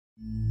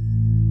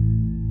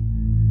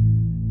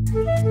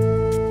Well,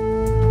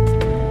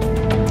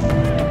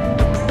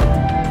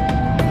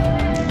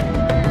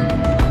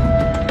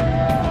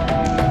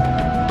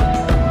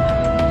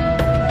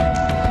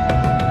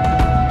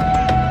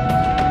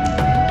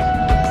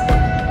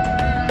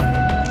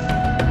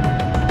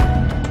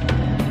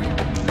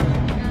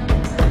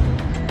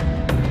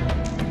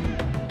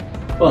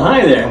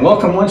 hi there, and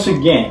welcome once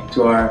again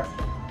to our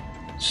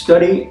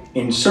study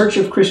In Search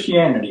of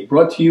Christianity,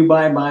 brought to you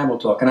by Bible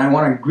Talk. And I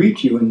want to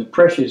greet you in the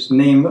precious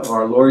name of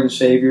our Lord and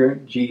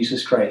Savior,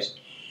 Jesus Christ.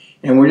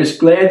 And we're just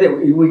glad that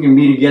we can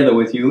be together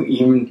with you,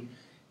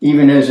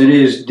 even as it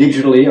is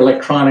digitally,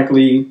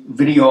 electronically,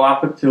 video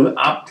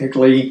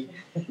optically.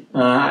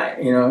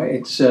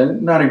 It's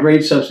not a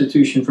great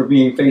substitution for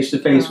being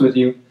face-to-face with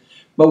you,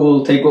 but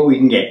we'll take what we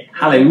can get.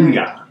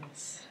 Hallelujah.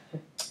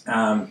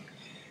 I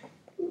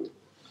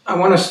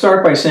want to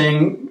start by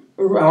saying,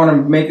 I want to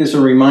make this a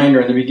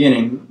reminder in the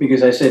beginning,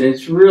 because I said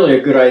it's really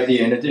a good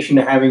idea, in addition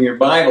to having your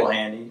Bible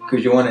handy,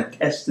 because you want to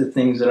test the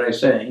things that I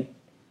say,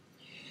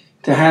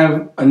 to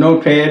have a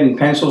notepad and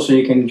pencil so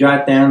you can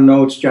jot down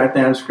notes, jot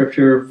down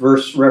scripture,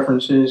 verse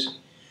references,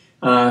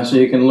 so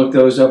you can look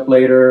those up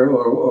later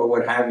or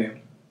what have you.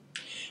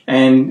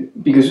 And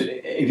because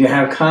if you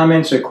have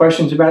comments or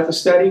questions about the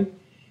study,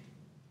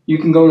 you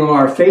can go to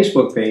our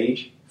Facebook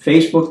page,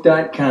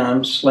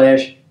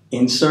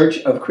 facebook.com/In Search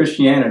of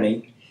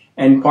Christianity,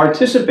 and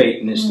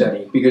participate in this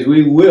study, because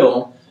we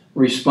will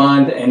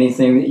respond to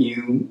anything that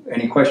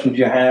any questions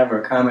you have or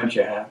comments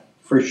you have,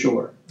 for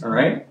sure. All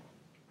right?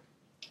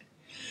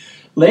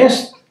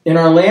 In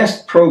our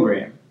last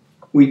program,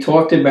 we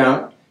talked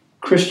about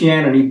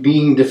Christianity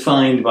being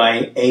defined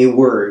by a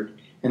word,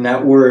 and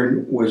that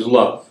word was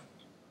love.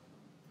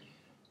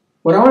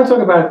 What I want to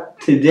talk about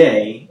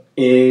today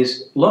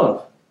is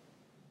love.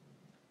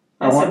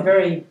 That's a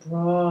very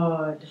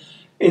broad...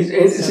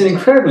 It's an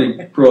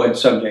incredibly broad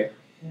subject.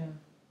 Yeah.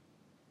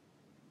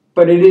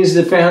 But it is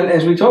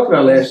as we talked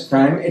about last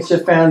time, it's a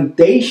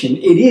foundation.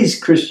 It is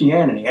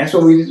Christianity. That's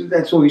what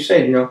we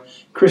said,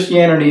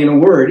 Christianity in a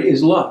word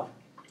is love.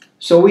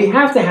 So we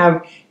have to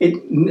have,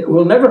 it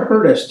will never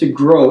hurt us to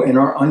grow in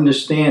our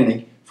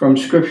understanding from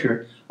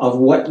Scripture of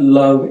what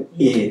love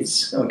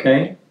is,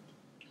 okay?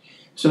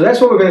 So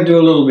that's what we're going to do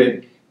a little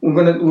bit. We're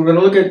going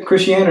to look at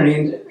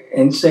Christianity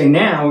and say,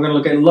 now we're going to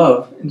look at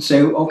love and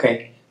say,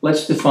 okay,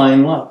 let's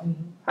define love.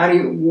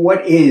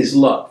 What is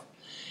love?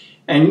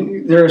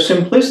 And there are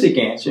simplistic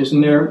answers,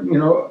 and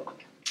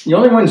the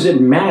only ones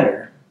that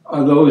matter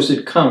are those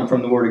that come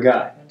from the Word of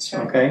God. That's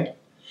right. Okay?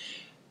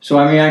 So,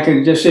 I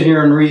could just sit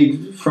here and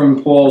read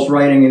from Paul's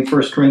writing in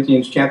 1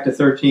 Corinthians chapter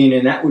 13,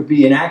 and that would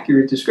be an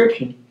accurate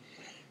description.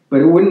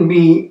 But it wouldn't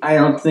be, I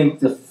don't think,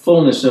 the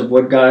fullness of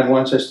what God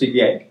wants us to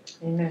get.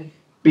 Amen.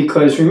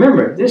 Because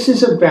remember, this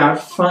is about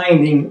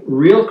finding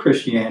real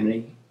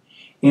Christianity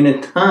in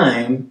a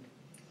time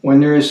when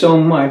there is so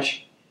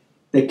much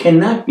that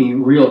cannot be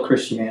real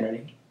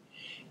Christianity,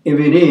 if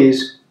it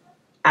is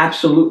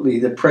absolutely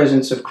the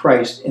presence of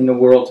Christ in the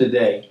world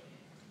today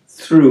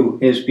through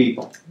His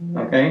people.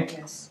 Okay?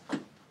 Yes.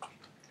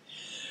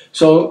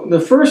 So the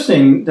first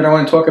thing that I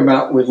want to talk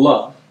about with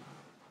love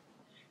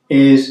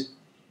is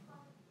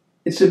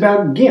it's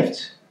about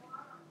gift.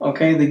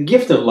 Okay? The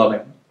gift of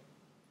loving.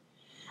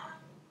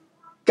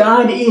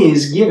 God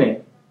is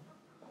giving.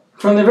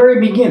 From the very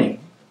beginning.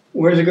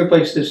 Where's a good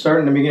place to start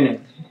in the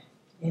beginning?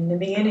 In the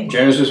beginning.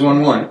 Genesis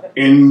 1:1.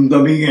 In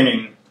the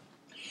beginning.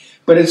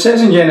 But it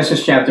says in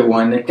Genesis chapter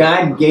 1 that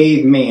God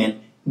gave man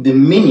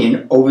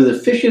dominion over the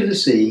fish of the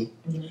sea,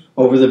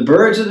 over the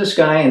birds of the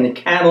sky and the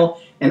cattle,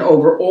 and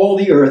over all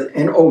the earth,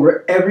 and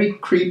over every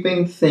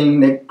creeping thing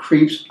that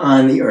creeps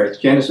on the earth.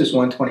 Genesis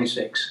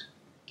 1:26.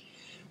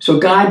 So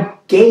God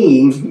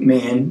gave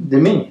man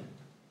dominion.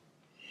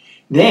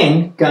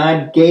 Then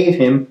God gave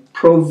him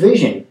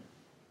provision.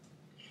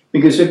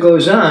 Because it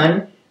goes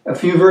on a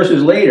few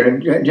verses later,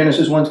 in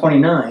Genesis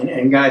 1:29,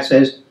 and God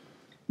says,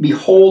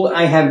 Behold,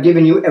 I have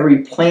given you every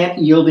plant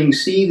yielding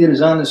seed that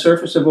is on the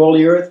surface of all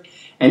the earth,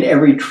 and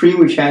every tree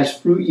which has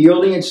fruit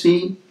yielding its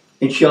seed,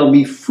 it shall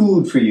be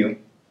food for you.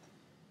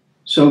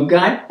 So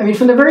God,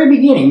 from the very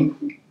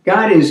beginning,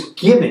 God is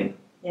giving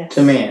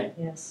to man.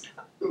 Yes.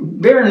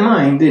 Bear in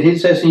mind that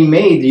it says He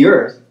made the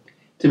earth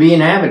to be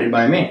inhabited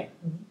by man.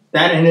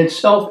 That in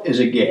itself is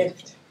a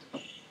gift.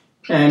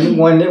 And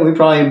one that we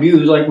probably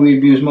abuse like we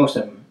abuse most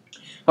of them.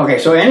 Okay,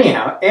 so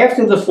anyhow,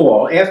 after the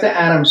fall, after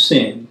Adam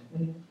sinned,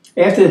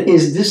 after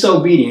his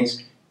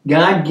disobedience,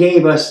 God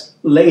gave us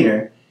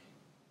later,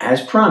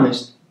 as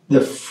promised, the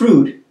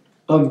fruit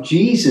of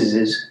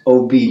Jesus'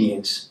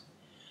 obedience.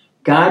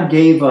 God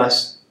gave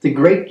us the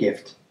great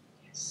gift.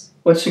 Yes.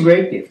 What's the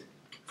great gift?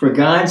 For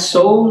God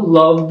so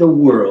loved the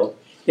world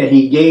that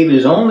He gave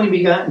His only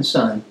begotten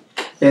Son,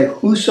 that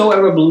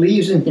whosoever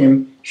believes in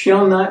Him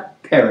shall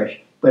not perish,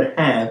 but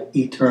have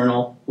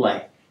eternal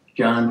life.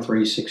 John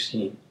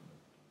 3:16.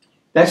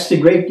 That's the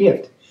great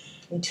gift.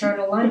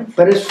 Eternal life.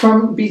 But it's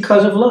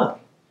because of love.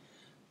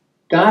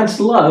 God's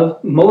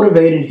love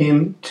motivated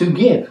Him to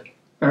give.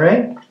 All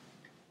right?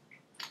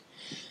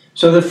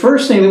 So the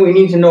first thing that we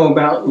need to know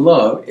about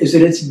love is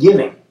that it's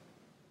giving.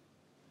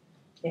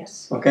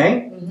 Yes.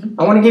 Okay?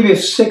 I want to give you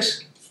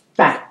 6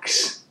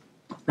 facts.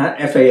 Not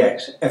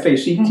F-A-X.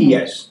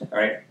 F-A-C-T-S. All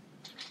right?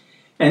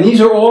 And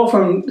these are all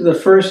from the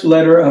first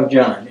letter of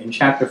John in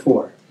chapter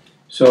 4.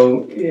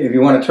 So if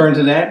you want to turn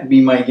to that,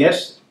 be my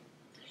guest.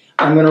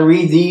 I'm going to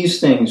read these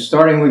things,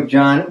 starting with 1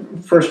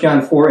 John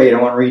 4:8.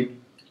 I want to read.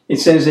 It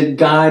says that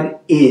God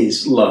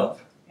is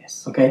love.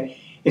 Yes. Okay?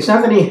 It's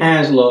not that he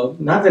has love,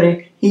 not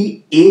that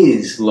he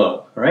is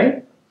love,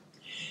 right?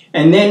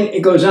 And then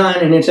it goes on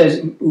and it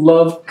says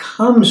love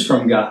comes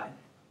from God.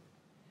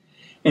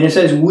 And it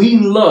says we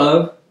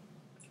love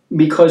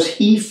because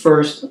he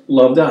first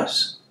loved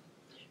us.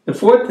 The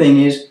 4th thing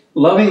is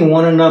loving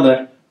one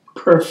another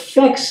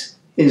perfects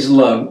his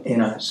love in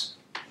us.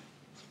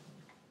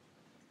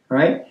 All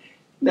right?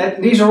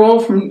 These are all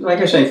from, like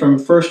I say, from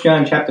 1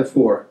 John chapter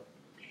 4.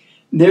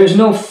 There's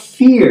no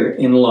fear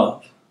in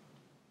love.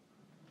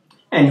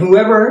 And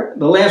the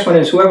last one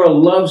is whoever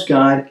loves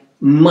God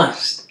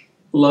must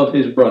love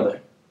his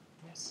brother.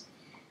 Yes.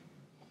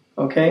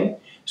 Okay?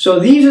 So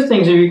these are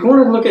things, if you're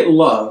going to look at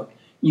love,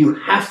 you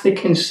have to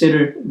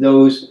consider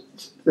those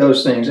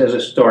things as a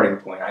starting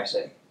point, I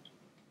say.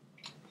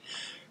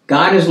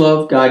 God is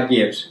love, God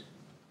gives.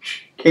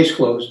 Case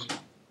closed.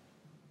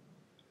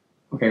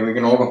 Okay, we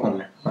can all go home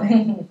now.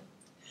 Right?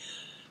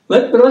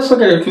 But let's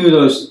look at a few of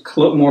those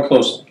more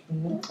closely.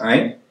 All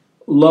right?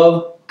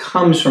 Love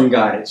comes from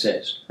God, it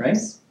says, right?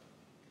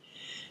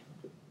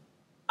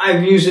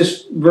 I've used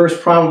this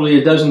verse probably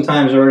a dozen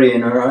times already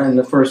in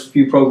the first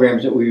few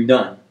programs that we've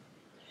done.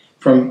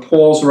 From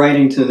Paul's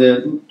writing to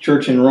the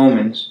church in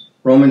Romans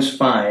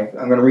 5.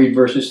 I'm going to read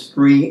verses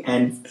 3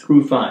 and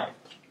through 5.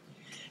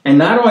 And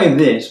not only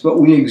this, but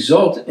we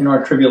exult in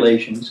our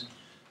tribulations,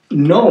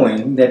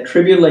 knowing that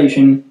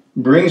tribulation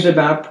brings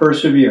about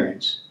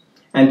perseverance,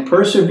 and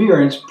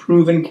perseverance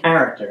proven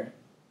character,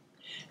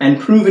 and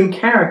proven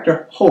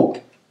character hope.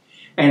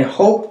 And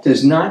hope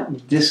does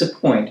not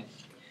disappoint,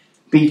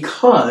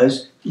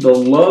 because the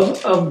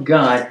love of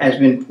God has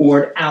been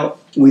poured out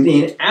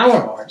within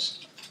our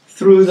hearts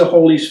through the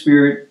Holy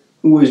Spirit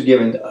who was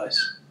given to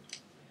us.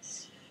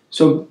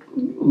 So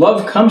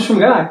love comes from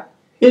God.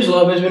 His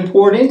love has been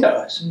poured into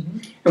us.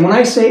 And when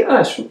I say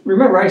us,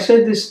 remember I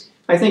said this,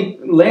 I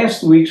think in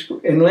last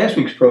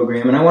week's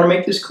program, and I want to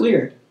make this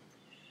clear.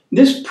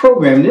 This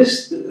program,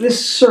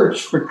 this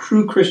search for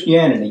true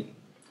Christianity,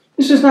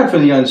 this is not for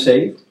the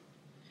unsaved.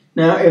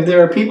 Now, if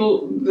there are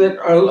people that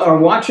are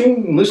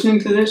watching, listening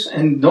to this,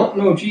 and don't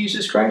know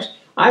Jesus Christ,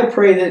 I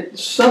pray that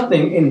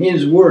something in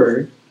his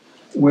word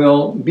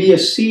will be a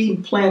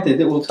seed planted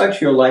that will touch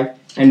your life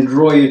and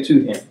draw you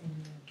to him.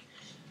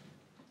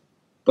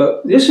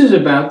 But this is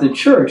about the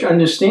church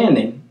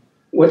understanding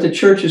what the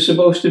church is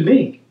supposed to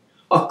be,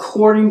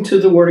 according to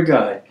the Word of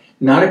God,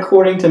 not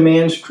according to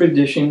man's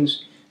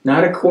traditions,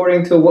 not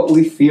according to what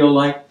we feel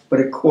like, but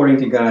according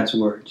to God's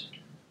words.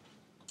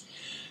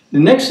 The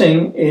next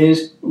thing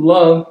is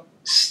love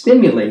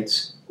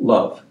stimulates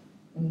love.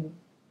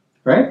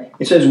 Right?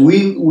 It says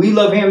we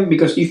love him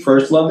because he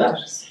first loved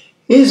us.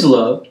 His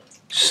love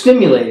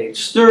stimulated,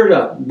 stirred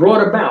up,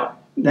 brought about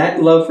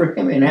that love for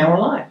him in our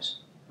lives.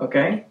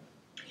 Okay?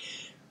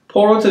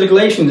 Paul wrote to the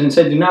Galatians and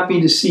said, do not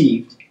be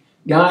deceived.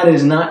 God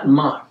is not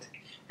mocked.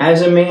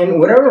 As a man,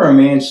 whatever a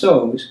man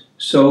sows,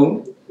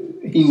 so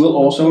he will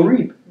also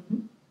reap.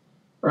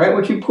 Right?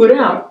 What you put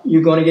out,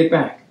 you're going to get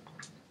back.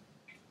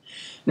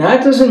 Now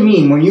that doesn't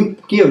mean when you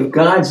give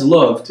God's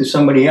love to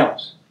somebody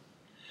else,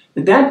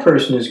 that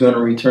person is going to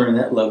return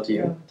that love to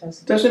you. No,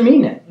 it doesn't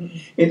mean that.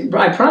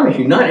 I promise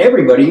you, not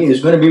everybody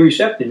is going to be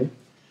receptive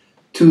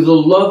to the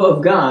love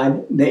of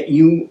God that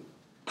you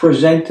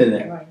present to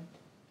them. Right.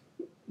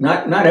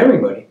 Not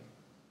everybody,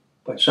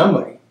 but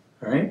somebody.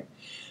 All right?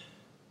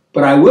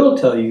 But I will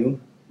tell you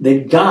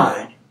that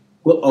God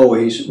will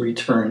always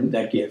return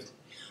that gift.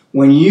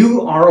 When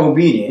you are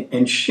obedient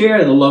and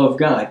share the love of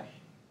God,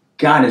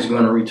 God is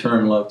going to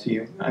return love to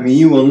you. I mean,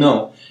 you will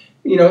know.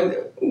 You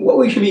know, what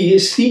we should be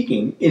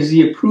seeking is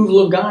the approval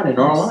of God in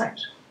our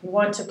lives. We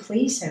want to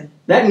please him.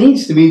 That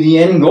needs to be the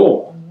end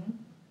goal.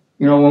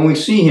 You know, when we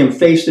see him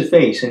face to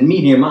face and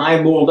meet him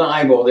eyeball to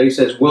eyeball, that he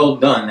says, well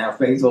done, thou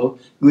faithful,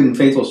 good and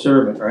faithful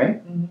servant,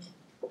 right?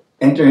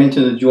 Enter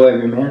into the joy of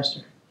your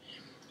master.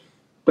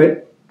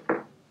 But,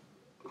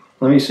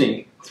 let me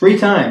see, 3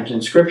 times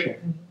in Scripture,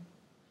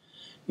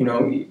 you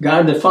know,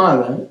 God the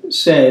Father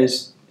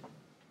says,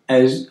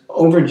 as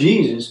over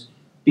Jesus,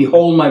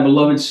 behold my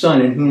beloved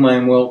Son in whom I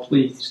am well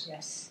pleased.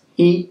 Yes.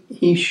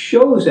 He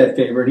shows that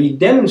favor, and he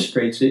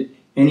demonstrates it,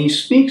 and he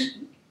speaks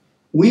it.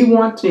 We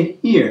want to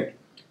hear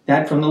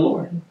that from the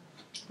Lord.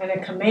 And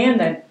a command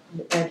that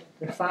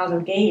the Father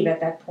gave at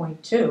that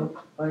point too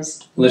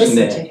was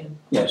listen to him.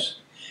 Yes.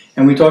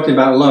 And we talked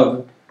about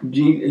love.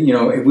 You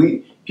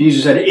know,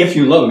 Jesus said, if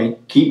you love me,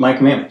 keep my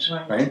commandments.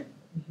 Right?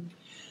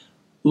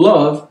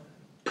 Love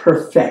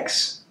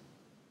perfects.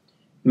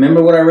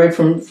 Remember what I read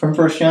from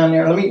 1 John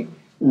there? Let me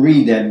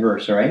read that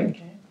verse, all right?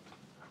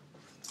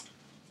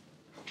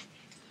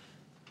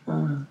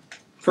 Okay.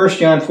 1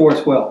 John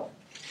 4:12.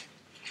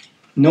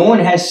 No one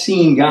has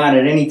seen God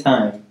at any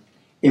time.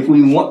 If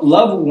we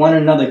love one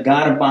another,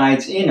 God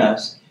abides in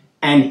us,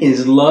 and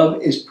his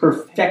love is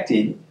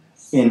perfected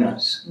in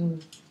us.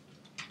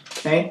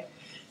 Okay?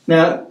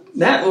 Now,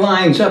 that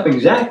lines up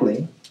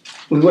exactly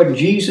with what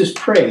Jesus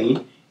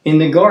prayed in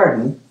the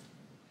garden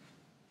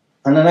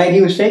on the night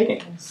he was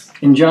taken,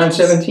 in John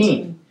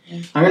 17.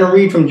 I'm going to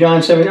read from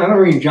John 17. I'm going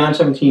to read John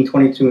 17,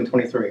 22 and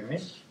 23,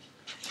 right?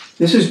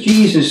 This is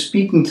Jesus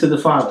speaking to the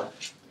Father.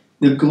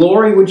 The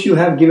glory which you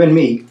have given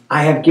me,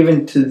 I have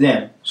given to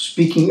them.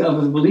 Speaking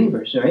of the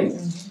believers, right?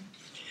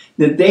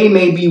 That they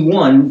may be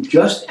one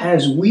just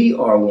as we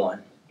are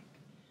one.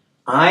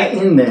 I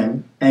in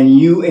them and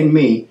you in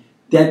me,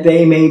 that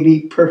they may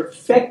be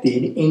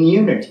perfected in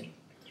unity,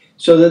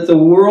 so that the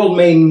world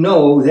may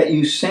know that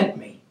you sent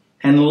me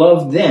and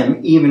loved them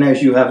even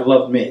as you have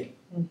loved me.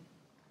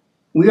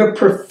 We are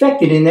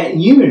perfected in that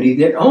unity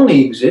that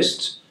only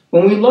exists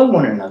when we love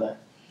one another.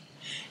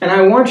 And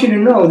I want you to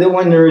know that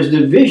when there is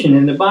division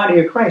in the body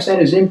of Christ,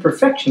 that is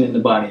imperfection in the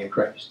body of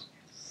Christ.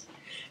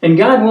 And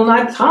God will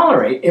not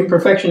tolerate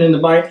imperfection in the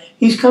body.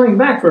 He's coming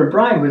back for a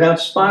bride without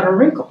spot or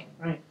wrinkle.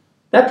 Right.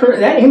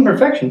 That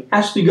imperfection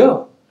has to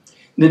go.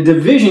 The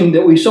division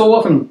that we so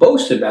often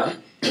boast about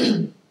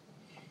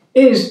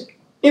is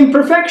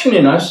imperfection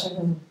in us.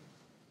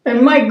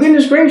 And my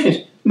goodness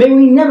gracious, may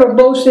we never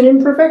boast in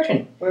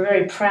imperfection. We're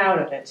very proud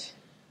of it.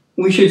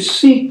 We should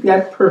seek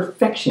that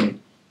perfection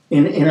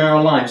in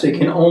our lives. It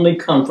can only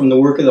come from the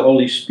work of the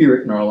Holy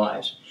Spirit in our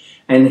lives.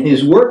 And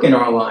his work in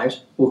our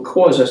lives will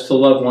cause us to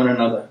love one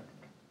another.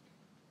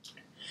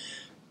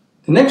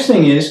 The next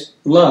thing is,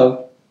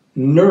 love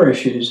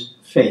nourishes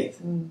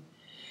faith.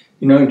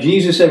 You know,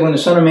 Jesus said, when the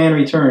Son of Man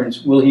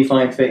returns, will he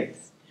find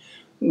faith?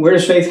 Where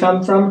does faith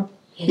come from?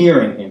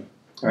 Hearing him.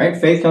 All right?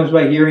 Faith comes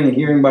by hearing, and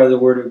hearing by the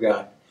word of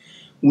God.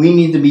 We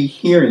need to be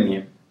hearing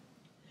him.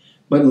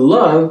 But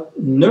love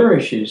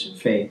nourishes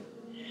faith.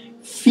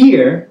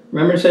 Fear,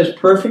 remember it says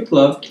perfect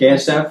love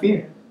casts out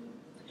fear.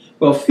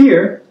 Well,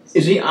 fear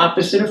is the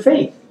opposite of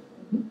faith.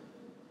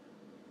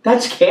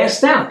 That's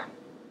cast out.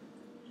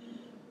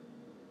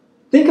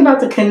 Think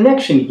about the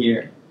connection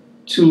here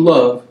to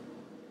love.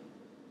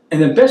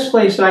 And the best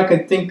place I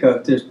could think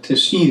of to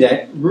see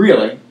that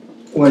really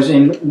was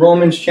in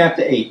Romans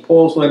chapter 8,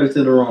 Paul's letter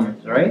to the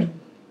Romans, right?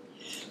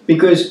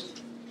 Because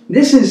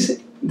this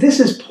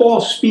is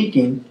Paul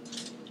speaking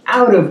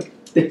out of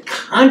the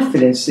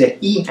confidence that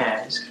he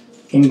has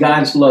in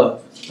God's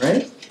love,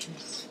 right?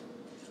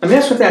 I mean,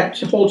 that's what that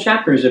whole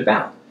chapter is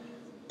about.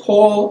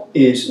 Paul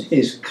is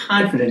his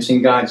confidence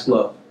in God's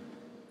love.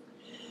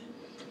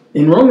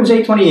 In Romans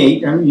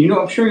 8:28,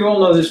 I'm sure you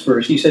all know this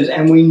verse. He says,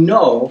 "And we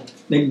know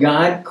that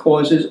God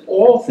causes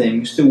all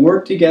things to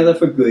work together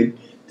for good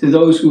to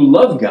those who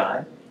love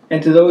God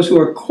and to those who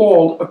are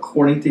called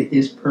according to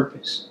his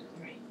purpose."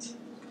 Right.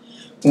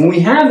 When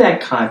we have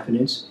that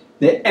confidence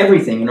that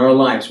everything in our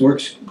lives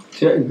works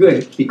to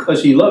good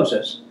because he loves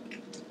us,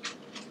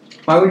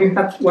 why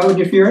would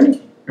you fear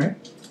anything, right?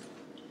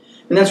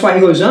 And that's why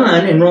he goes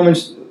on in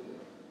Romans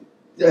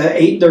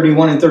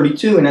 8:31 and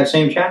 32 in that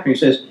same chapter. He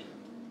says,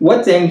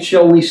 "What then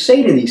shall we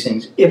say to these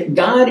things? If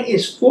God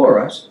is for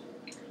us,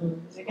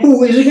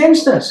 who is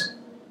against us?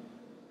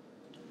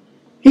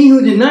 He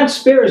who did not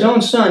spare his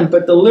own son,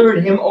 but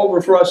delivered him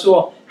over for us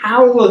all,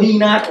 how will he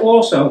not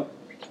also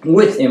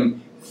with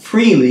him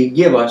freely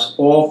give us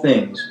all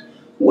things?"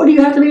 What do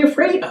you have to be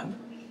afraid of?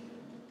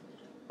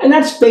 And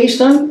that's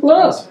based on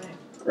love,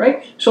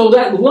 right? So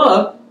that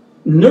love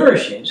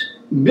nourishes,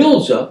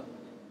 builds up,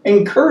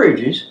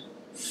 encourages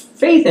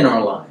faith in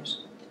our lives.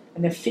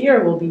 And the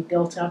fear will be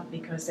built up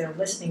because they're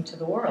listening to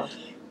the world.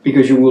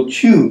 Because you will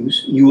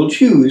choose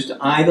to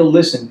either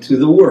listen to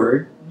the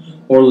word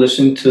or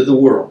listen to the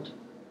world.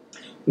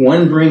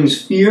 One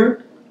brings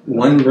fear,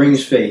 one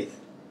brings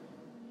faith.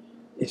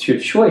 It's your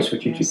choice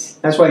what you choose.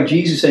 That's why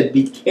Jesus said,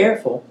 be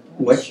careful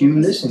what you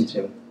listen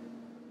to.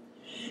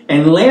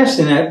 And last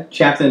in that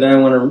chapter that I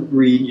want to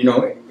read,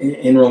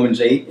 in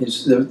Romans 8,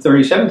 is the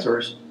 37th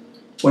verse,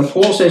 when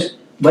Paul says,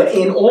 "But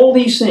in all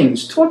these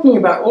things," talking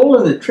about all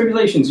of the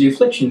tribulations, the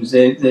afflictions,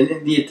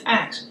 the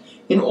attacks,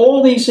 in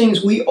all these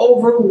things we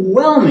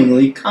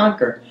overwhelmingly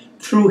conquer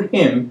through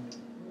him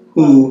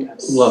who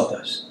loved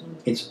us.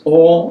 It's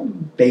all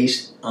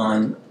based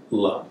on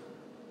love.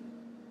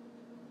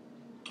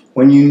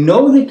 When you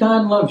know that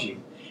God loves you,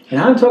 and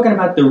I'm talking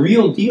about the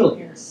real deal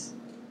here. Yes.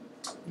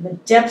 The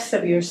depths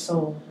of your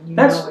soul.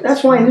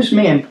 That's why this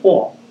man,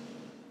 Paul,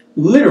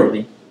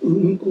 literally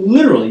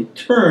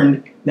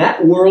turned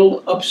that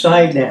world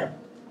upside down.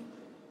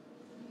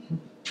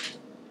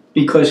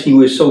 Because he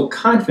was so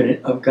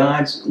confident of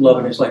God's love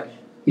in his life.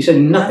 He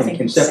said, nothing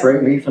can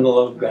separate me from the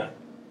love of God.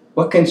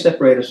 What can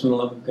separate us from the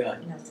love of God?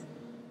 Nothing.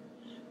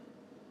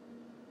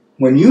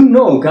 When you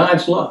know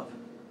God's love,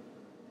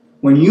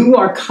 when you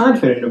are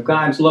confident of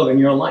God's love in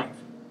your life,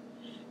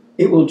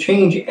 it will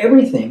change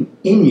everything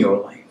in your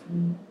life.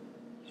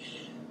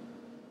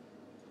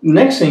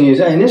 Next thing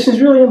is, and this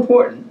is really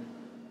important,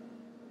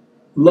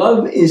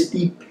 love is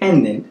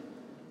dependent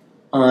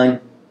on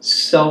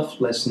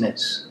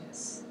selflessness.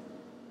 Yes.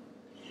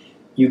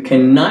 You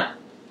cannot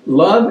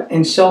Love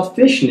and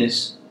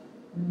selfishness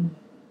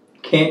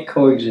can't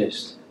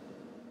coexist.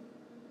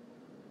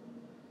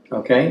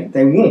 Okay?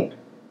 They won't.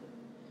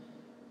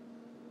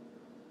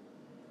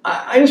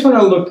 I just want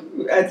to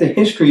look at the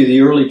history of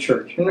the early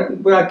church.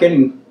 And we're not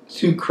getting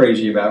too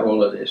crazy about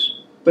all of this.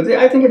 But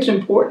I think it's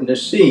important to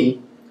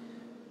see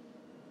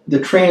the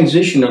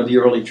transition of the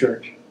early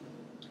church.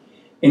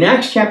 In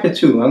Acts chapter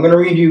 2, I'm going to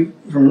read you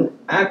from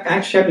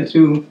Acts chapter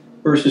 2,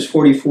 verses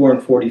 44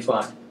 and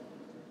 45.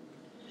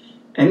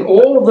 And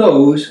all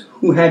those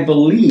who had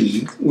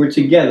believed were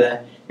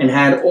together and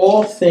had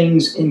all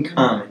things in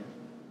common.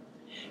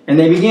 And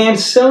they began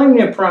selling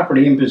their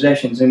property and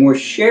possessions and were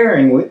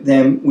sharing with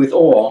them with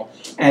all,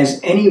 as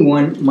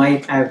anyone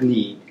might have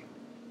need.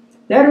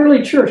 That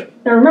early church.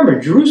 Now remember,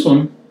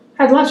 Jerusalem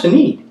had lots of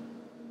need.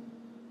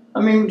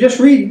 I mean, just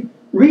read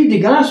the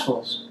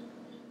Gospels.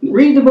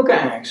 Read the book of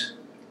Acts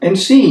and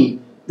see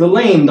the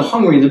lame, the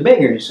hungry, the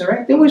beggars. All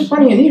right? There was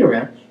plenty of need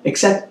around,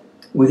 except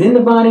within the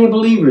body of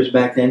believers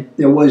back then,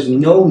 there was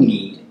no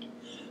need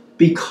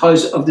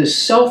because of the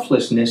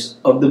selflessness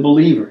of the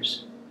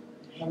believers.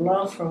 The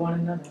love for one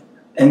another.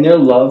 And their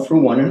love for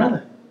one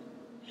another.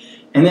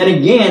 And then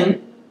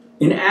again,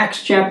 in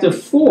Acts chapter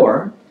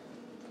 4,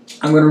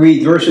 I'm going to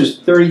read verses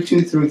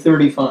 32 through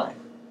 35.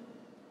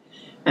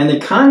 And the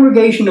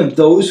congregation of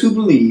those who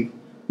believed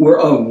were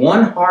of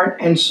one heart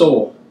and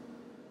soul.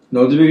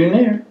 No division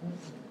there.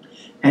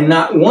 And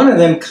not one of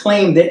them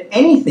claimed that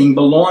anything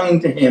belonging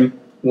to him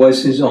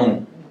was his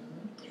own.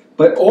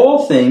 But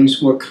all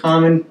things were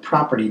common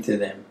property to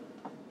them.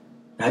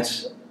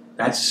 That's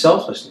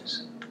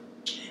selflessness.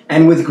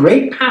 And with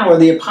great power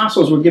the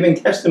apostles were giving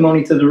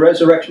testimony to the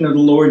resurrection of the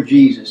Lord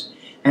Jesus,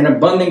 and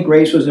abundant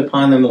grace was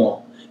upon them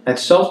all. That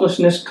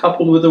selflessness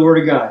coupled with the Word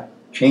of God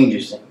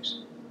changes things.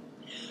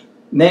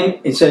 Then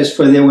it says,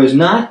 for there was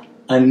not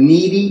a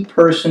needy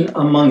person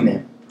among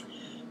them.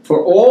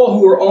 For all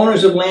who were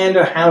owners of land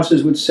or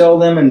houses would sell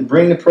them and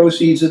bring the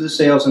proceeds of the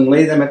sales and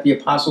lay them at the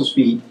apostles'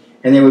 feet,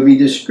 and they would be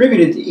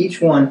distributed to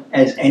each one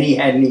as any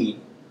had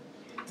need.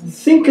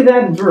 Think of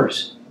that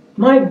verse.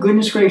 My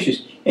goodness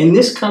gracious. And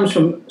this comes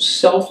from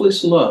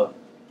selfless love.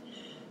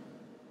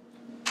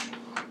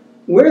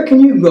 Where can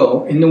you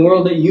go in the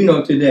world that you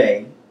know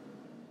today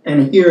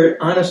and hear it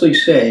honestly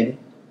said,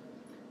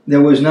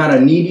 there was not a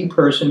needy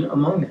person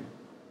among them?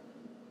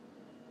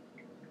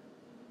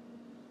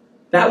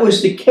 That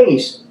was the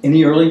case in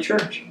the early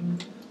church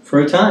for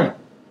a time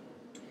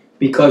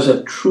because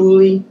of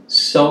truly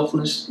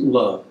selfless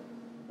love.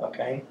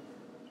 Okay?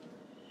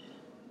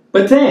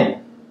 But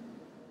then,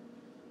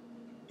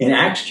 in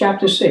Acts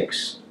chapter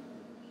 6,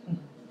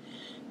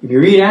 if you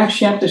read Acts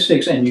chapter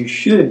 6, and you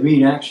should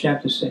read Acts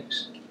chapter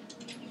 6,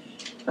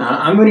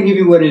 I'm going to give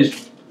you what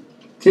is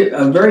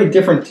a very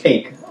different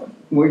take,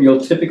 what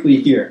you'll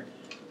typically hear.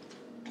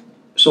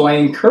 So I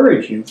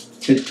encourage you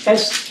to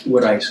test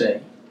what I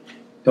say.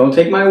 Don't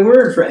take my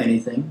word for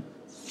anything.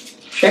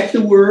 Check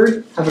the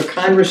Word, have a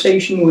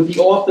conversation with the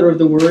author of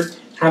the Word,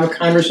 have a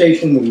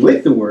conversation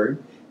with the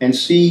Word, and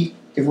see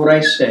if what I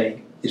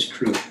say is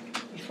true.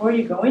 Before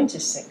you go into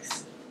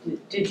 6,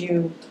 did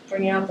you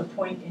bring out the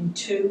point in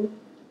 2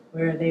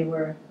 where they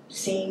were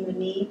seeing the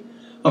need?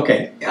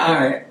 Okay, all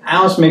right.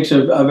 Alice makes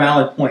a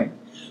valid point.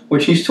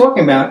 What she's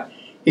talking about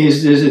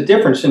is there's a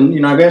difference,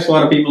 and I've asked a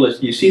lot of people this.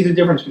 Do you see the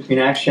difference between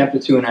Acts chapter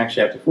 2 and Acts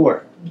chapter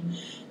 4? Mm-hmm.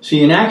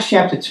 See, in Acts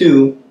chapter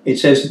 2, it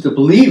says that the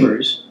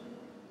believers,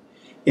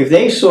 if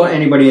they saw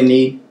anybody in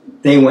need,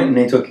 they went and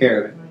they took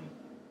care of it. Right.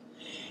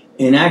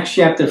 In Acts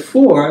chapter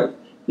 4,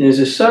 there's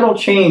a subtle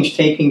change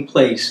taking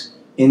place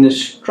in the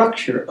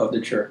structure of the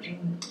church.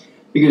 Mm-hmm.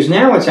 Because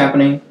now what's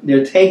happening,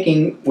 they're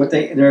taking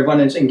their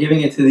abundance and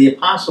giving it to the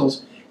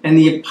apostles, and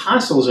the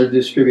apostles are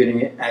distributing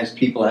it as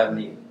people have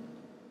need.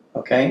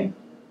 Okay?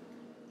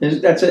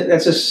 That's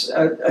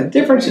a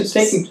difference that's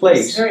taking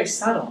place. It's very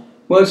subtle.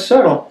 Well, it's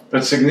subtle.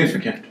 But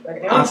significant.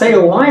 I'll tell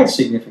you why it's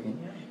significant.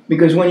 Yeah.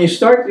 Because when you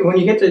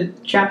get to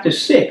chapter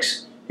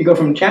 6, you go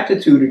from chapter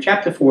 2 to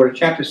chapter 4 to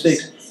chapter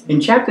 6. In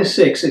chapter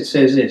 6, it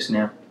says this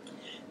now.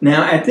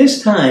 Now, at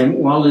this time,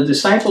 while the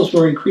disciples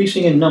were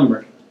increasing in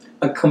number,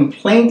 a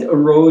complaint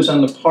arose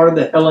on the part of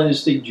the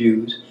Hellenistic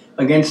Jews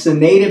against the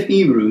native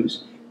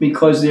Hebrews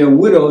because their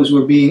widows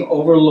were being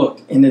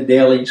overlooked in the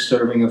daily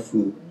serving of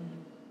food.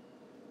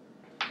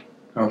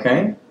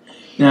 Okay?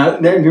 Now,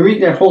 if you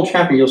read that whole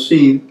chapter, you'll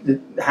see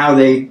how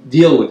they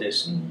deal with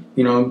this.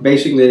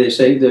 Basically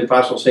the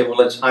apostles say, well,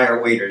 let's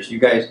hire waiters. You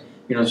guys,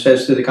 it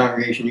says to the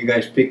congregation, you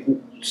guys pick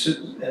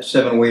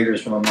 7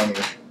 waiters from among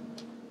you.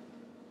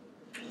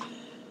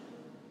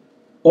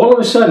 All of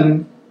a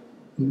sudden,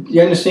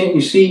 you understand,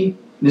 you see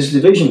this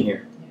division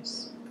here.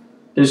 Yes.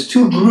 There's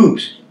 2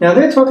 groups. Now,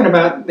 they're talking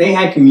about, they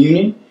had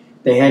communion,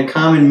 they had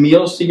common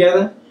meals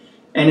together,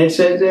 and it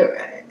says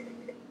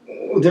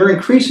they're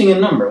increasing in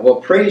number. Well,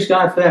 praise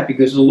God for that,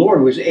 because the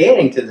Lord was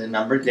adding to the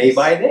number day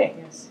by day.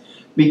 Yes.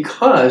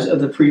 Because of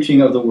the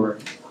preaching of the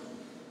Word.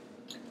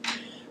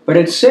 But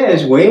it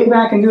says, way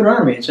back in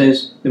Deuteronomy, it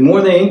says, the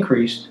more they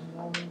increased,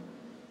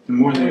 the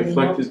more they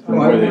afflicted, the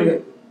more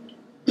they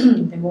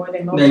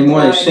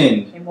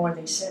sinned. The more they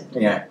they sinned.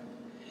 Yeah.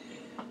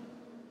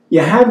 You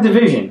have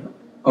division.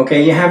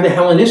 Okay, you have the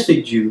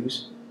Hellenistic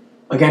Jews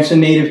against the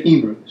native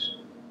Hebrews.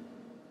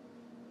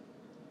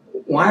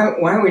 Why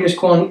are we just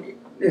calling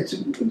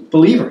it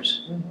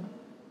believers? Mm-hmm.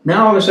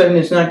 Now all of a sudden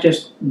it's not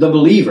just the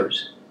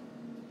believers.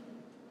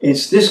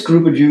 It's this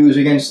group of Jews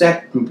against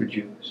that group of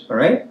Jews, all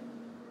right?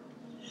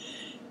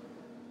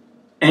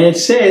 And it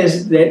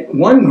says that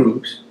one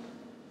group's,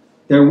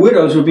 their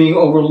widows were being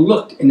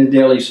overlooked in the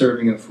daily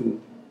serving of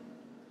food.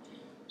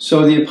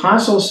 So the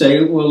apostles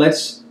say, well,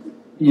 let's,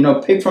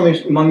 pick from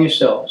among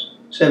yourselves,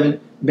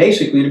 7,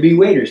 basically to be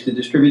waiters, to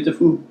distribute the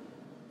food.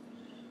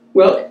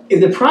 Well,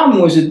 if the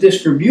problem was the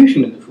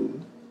distribution of the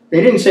food,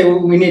 they didn't say, well,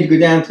 we need to go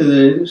down to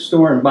the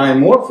store and buy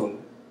more food.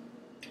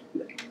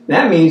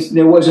 That means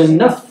there was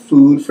enough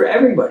food for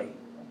everybody,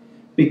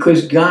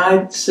 because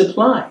God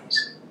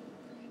supplies.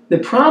 The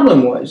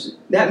problem was,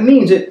 that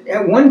means that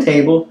at one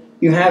table,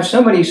 you have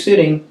somebody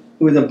sitting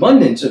with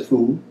abundance of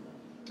food,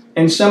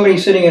 and somebody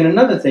sitting at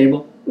another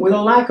table with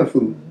a lack of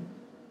food.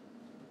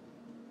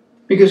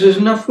 Because there's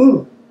enough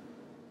food.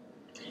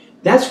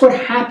 That's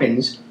what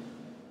happens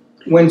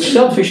when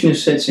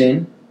selfishness sets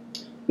in,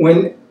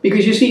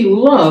 because you see,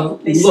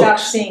 love They stop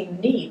seeing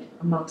need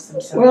amongst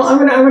themselves. Well, I'm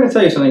going to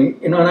tell you something,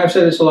 and I've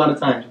said this a lot of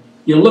times.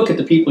 You look at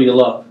the people you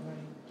love.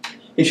 Right.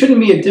 It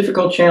shouldn't be a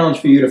difficult challenge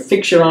for you to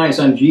fix your eyes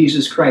on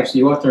Jesus Christ,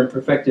 the author and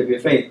perfecter of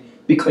your faith,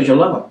 because you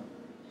love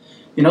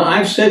Him.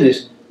 I've said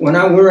this, when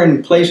we're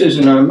in places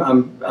and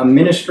I'm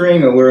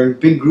ministering, or we're in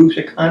big groups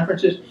at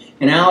conferences,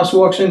 and Alice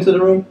walks into the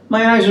room,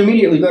 my eyes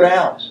immediately go to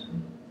Alice.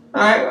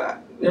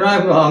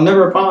 I'll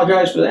never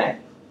apologize for that.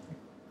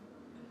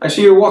 I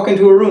see her walk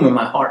into a room and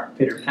my heart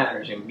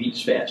pitter-patters and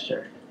beats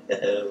faster.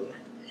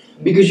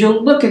 Because you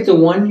look at the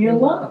one you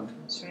love.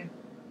 That's right.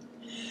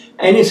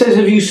 And it says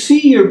if you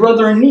see your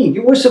brother in need,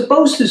 we're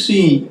supposed to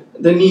see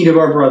the need of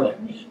our brother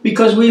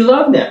because we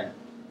love them.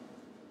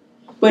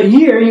 But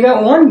here you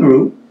got one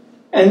group,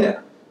 and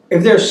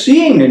if they're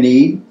seeing the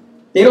need,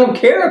 they don't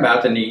care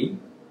about the need.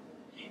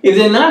 If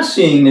they're not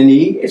seeing the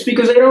need, it's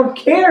because they don't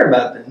care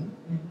about them.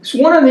 It's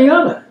one or the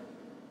other.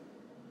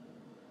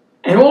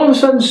 And all of a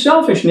sudden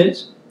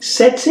selfishness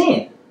sets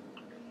in.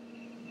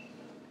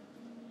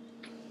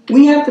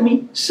 We have to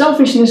be,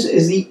 selfishness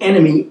is the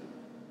enemy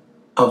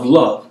of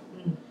love.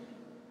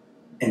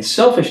 And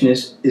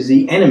selfishness is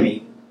the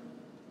enemy,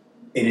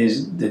 it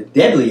is the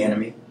deadly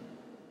enemy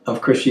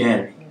of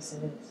Christianity. Yes,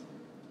 it is.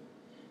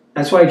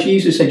 That's why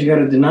Jesus said you got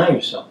to deny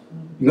yourself.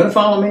 You're going to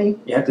follow me,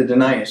 you have to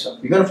deny yourself.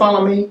 You're going to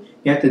follow me,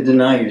 you have to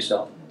deny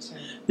yourself. That's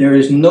right. There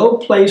is no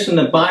place in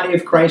the body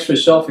of Christ for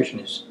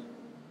selfishness.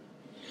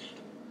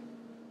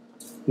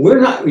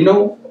 We're not,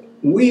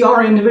 we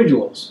are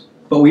individuals,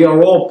 but we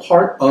are all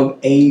part of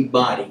a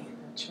body.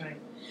 That's right.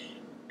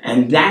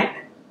 And that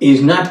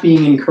is not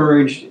being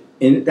encouraged,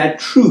 that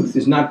truth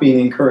is not being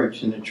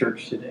encouraged in the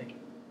church today.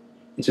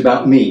 It's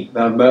about me,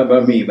 about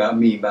me, about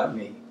me, about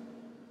me.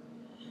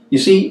 You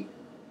see,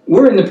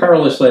 we're in the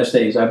perilous last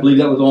days. I believe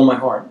that with all my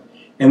heart.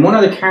 And one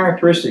of the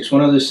characteristics,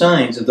 one of the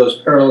signs of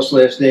those perilous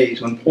last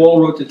days, when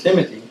Paul wrote to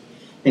Timothy,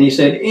 and he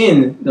said,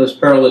 in those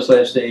perilous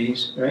last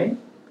days, right?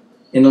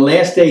 In the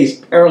last days,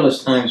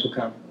 perilous times will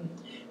come.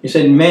 He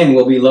said, men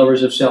will be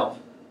lovers of self.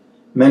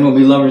 Men will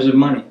be lovers of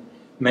money.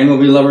 Men will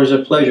be lovers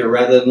of pleasure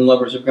rather than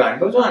lovers of God. It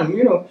goes on,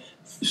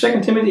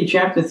 2 Timothy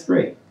chapter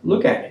 3.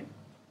 Look at it.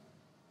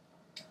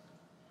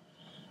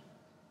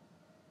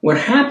 What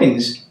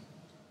happens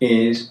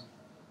is,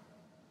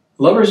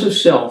 lovers of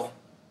self,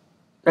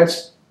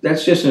 that's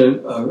just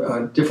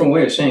a different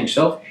way of saying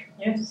selfish.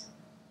 Yes.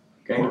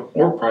 Okay?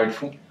 Or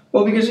prideful.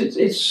 Well, because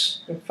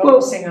it's You're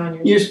focusing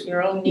on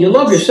your own needs. you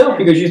love yourself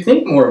because you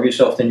think more of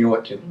yourself than you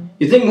ought to.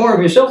 You think more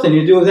of yourself than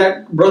you do of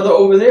that brother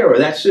over there or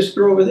that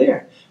sister over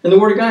there. And the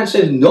Word of God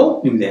says,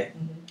 don't do that.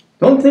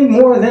 Don't think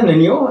more of them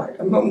than you are.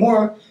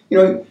 More,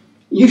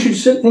 you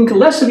should think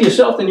less of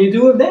yourself than you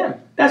do of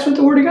them. That's what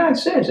the Word of God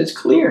says. It's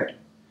clear.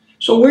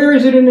 So where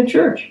is it in the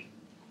church?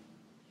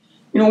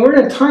 We're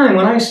in a time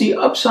when I see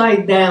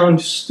upside down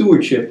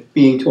stewardship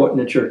being taught in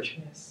the church.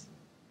 Yes.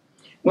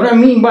 What I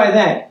mean by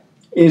that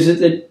is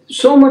that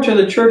so much of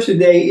the church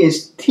today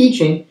is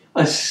teaching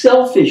a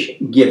selfish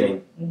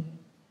giving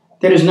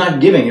that is not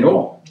giving at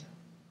all.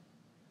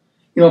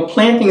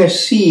 Planting a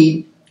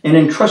seed and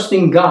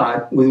entrusting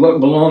God with what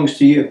belongs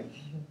to you.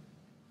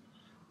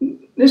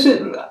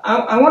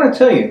 I want to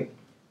tell you,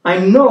 I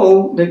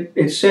know that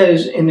it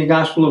says in the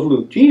Gospel of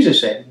Luke,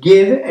 Jesus said,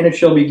 give and it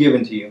shall be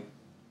given to you.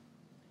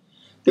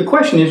 The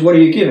question is, what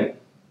are you giving?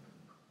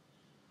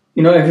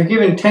 If you're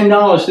giving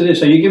 $10 to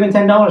this, are you giving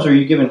 $10 or are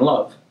you giving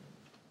love?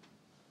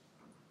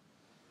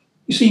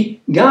 You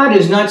see, God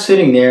is not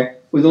sitting there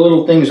with the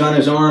little things on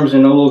his arms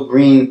and a little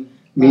green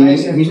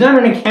meaning. He's not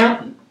an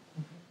accountant.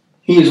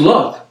 He is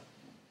love.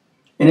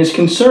 And his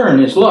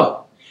concern is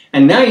love.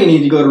 And now you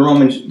need to go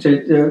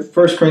to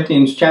 1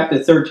 Corinthians chapter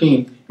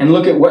 13 and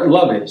look at what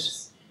love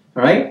is.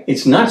 All right?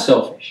 It's not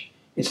selfish.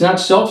 It's not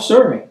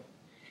self-serving.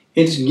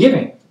 It's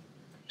giving.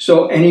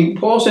 So, and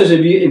Paul says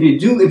if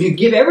you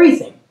give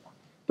everything,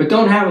 but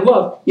don't have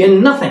love, you're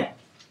nothing.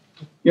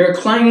 You're a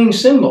clanging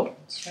cymbal.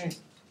 That's right.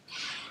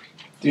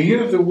 Do you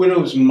have the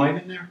widow's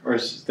mite in there, or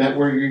is that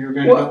where you're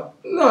going to go?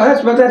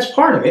 No, that's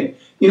part of it.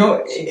 You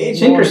know,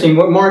 it's interesting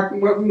what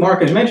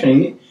Mark is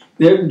mentioning.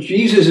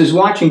 Jesus is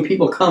watching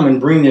people come and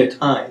bring their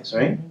tithes,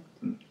 right?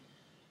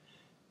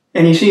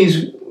 And he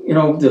sees, you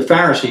know, the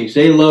Pharisees.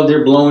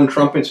 They're blowing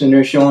trumpets and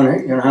they're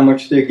showing, you know, how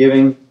much they're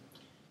giving.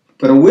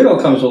 But a widow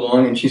comes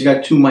along and she's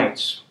got 2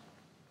 mites,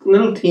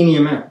 little teeny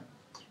amount.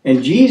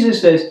 And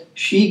Jesus says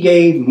she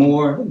gave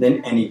more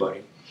than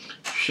anybody.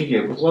 She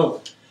gave with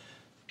love.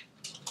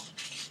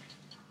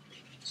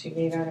 She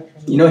gave out of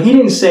her. You know, he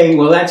didn't say,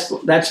 well,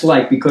 that's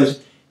like,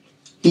 because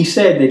he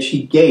said that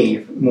she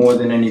gave more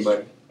than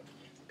anybody.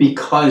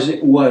 Because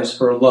it was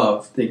her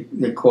love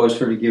that caused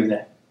her to give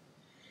that.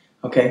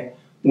 Okay?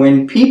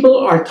 When people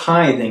are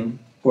tithing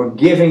or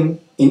giving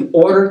in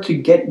order to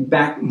get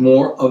back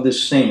more of the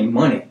same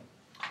money,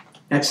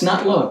 that's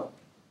not love.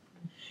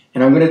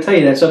 And I'm going to tell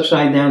you, that's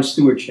upside down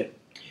stewardship.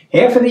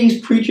 Half of these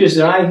preachers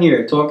that I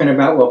hear talking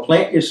about, well,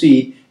 plant your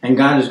seed and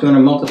God is going to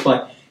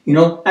multiply. You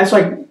know, that's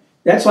like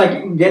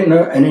getting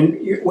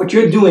what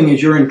you're doing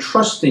is you're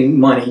entrusting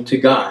money to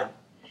God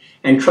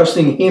and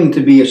trusting Him to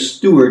be a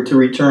steward to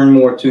return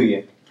more to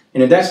you.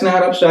 And if that's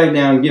not upside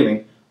down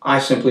giving, I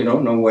simply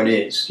don't know what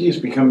is. He has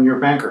become your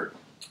banker.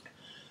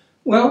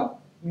 Well,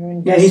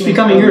 yeah, he's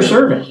becoming your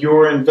servant.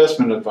 Your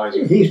investment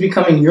advisor. He's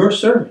becoming your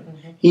servant.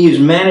 He is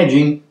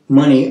managing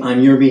money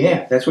on your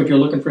behalf. That's what you're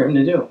looking for him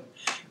to do.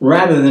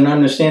 Rather than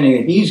understanding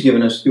that he's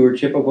given us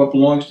stewardship of what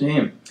belongs to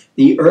him.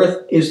 The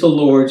earth is the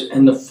Lord's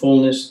and the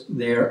fullness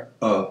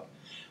thereof.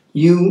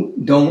 You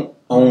don't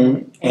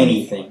own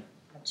anything.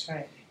 That's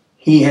right.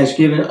 He has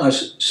given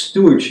us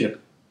stewardship.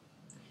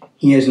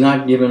 He has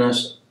not given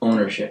us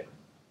ownership.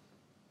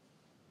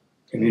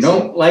 If you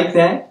don't like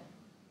that,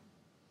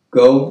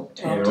 go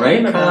and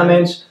write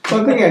comments.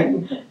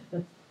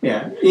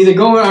 Yeah, either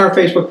go on our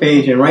Facebook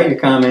page and write your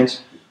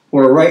comments,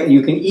 or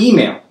you can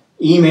email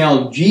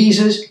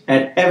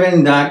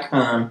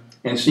jesus@heaven.com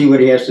and see what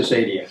he has to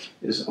say to you.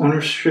 Is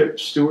ownership,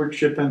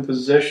 stewardship, and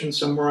possession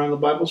somewhere on the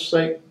Bible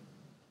site?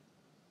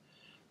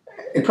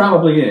 It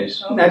probably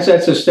is. Oh. That's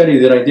a study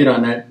that I did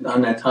on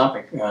that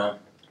topic,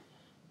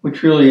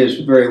 which really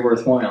is very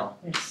worthwhile.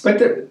 Yes.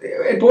 But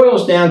it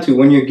boils down to,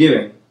 when you're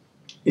giving,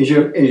 is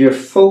your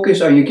focus?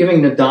 Are you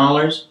giving the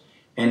dollars?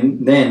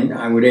 And then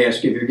I would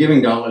ask, if you're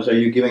giving dollars, are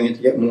you giving it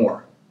to get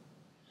more,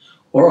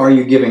 or are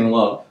you giving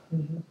love?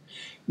 Mm-hmm.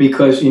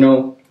 Because, you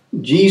know,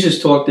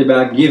 Jesus talked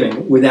about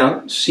giving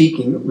without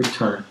seeking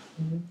return.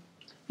 Mm-hmm.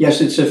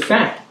 Yes, it's a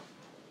fact.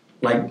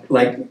 Like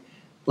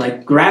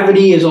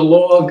gravity is a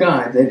law of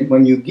God, that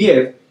when you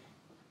give,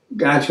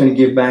 God's going to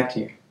give back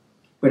to you.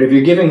 But if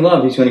you're giving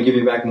love, He's going to give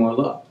you back more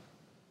love.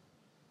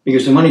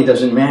 Because the money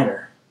doesn't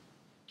matter.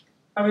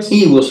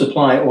 He will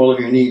supply all of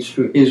your needs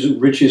through His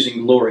riches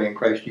and glory in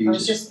Christ Jesus. I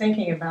was just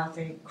thinking about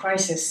the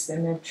crisis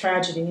and the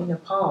tragedy in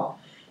Nepal.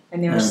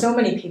 And there are so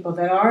many people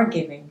that are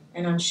giving.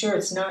 And I'm sure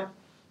it's not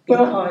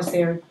because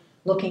they're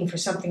looking for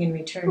something in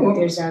return, but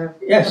there's out of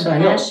yes,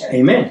 compassion. I know.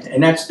 Amen.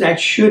 And that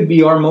should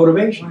be our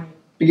motivation. Right.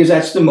 Because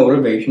that's the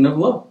motivation of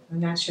love.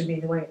 And that should be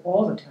the way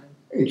all the time.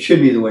 It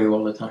should be the way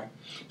all the time.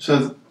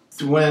 So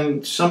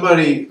when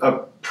a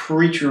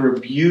preacher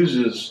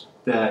abuses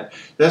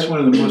that's one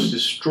of the most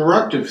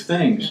destructive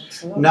things,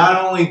 Absolutely.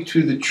 not only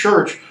to the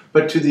church,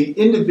 but to the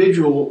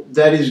individual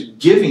that is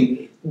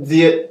giving.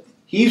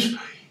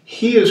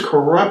 He is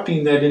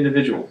corrupting that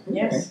individual.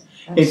 Yes,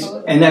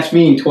 absolutely. And that's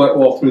being taught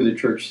all through the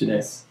church today.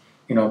 Yes.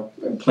 You know,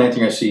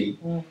 planting a seed.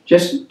 Yeah.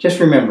 Just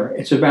remember,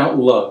 it's about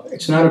love.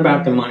 It's not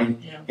about the money.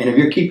 Yeah. And if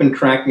you're keeping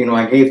track, you know,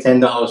 I gave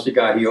 $10 to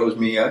God, He owes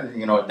me,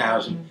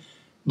 $1,000.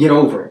 Get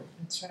over it.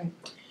 That's right.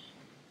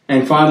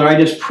 And Father, I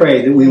just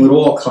pray that we would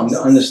all come to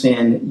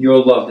understand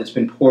your love that's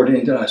been poured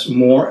into us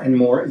more and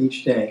more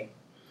each day.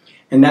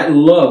 And that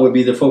love would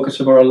be the focus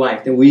of our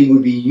life, that we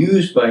would be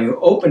used by you,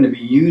 open to be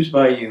used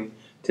by you,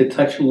 to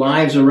touch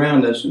lives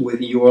around us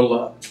with your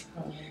love.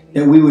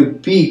 That we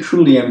would be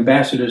truly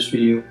ambassadors for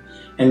you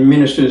and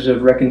ministers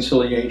of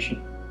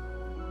reconciliation.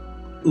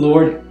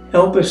 Lord,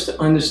 help us to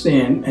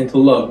understand and to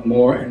love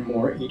more and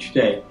more each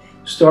day,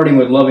 starting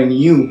with loving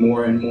you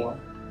more and more.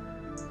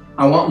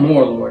 I want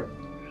more, Lord.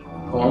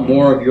 I want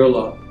more of your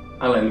love.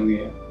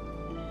 Hallelujah.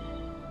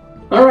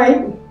 All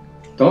right.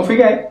 Don't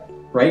forget,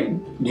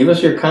 give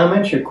us your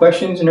comments, your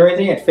questions, and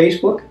everything at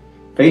Facebook.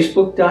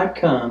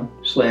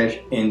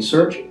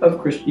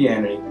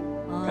 Facebook.com/InSearchOfChristianity.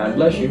 God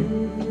bless you.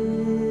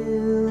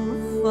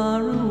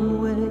 Far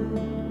away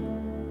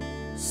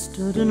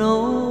stood an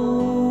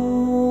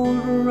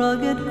old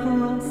rugged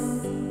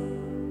cross,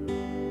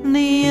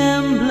 the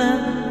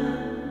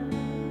emblem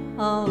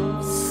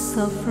of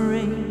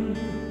suffering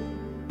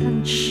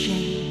and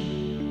shame.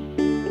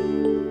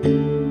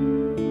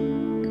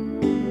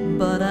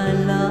 But I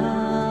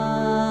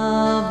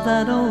love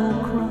that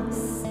old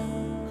cross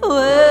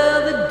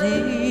where the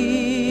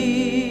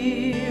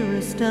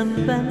dearest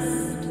and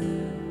best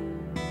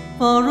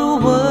for a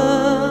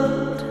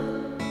world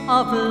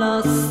of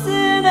lost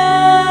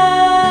sinners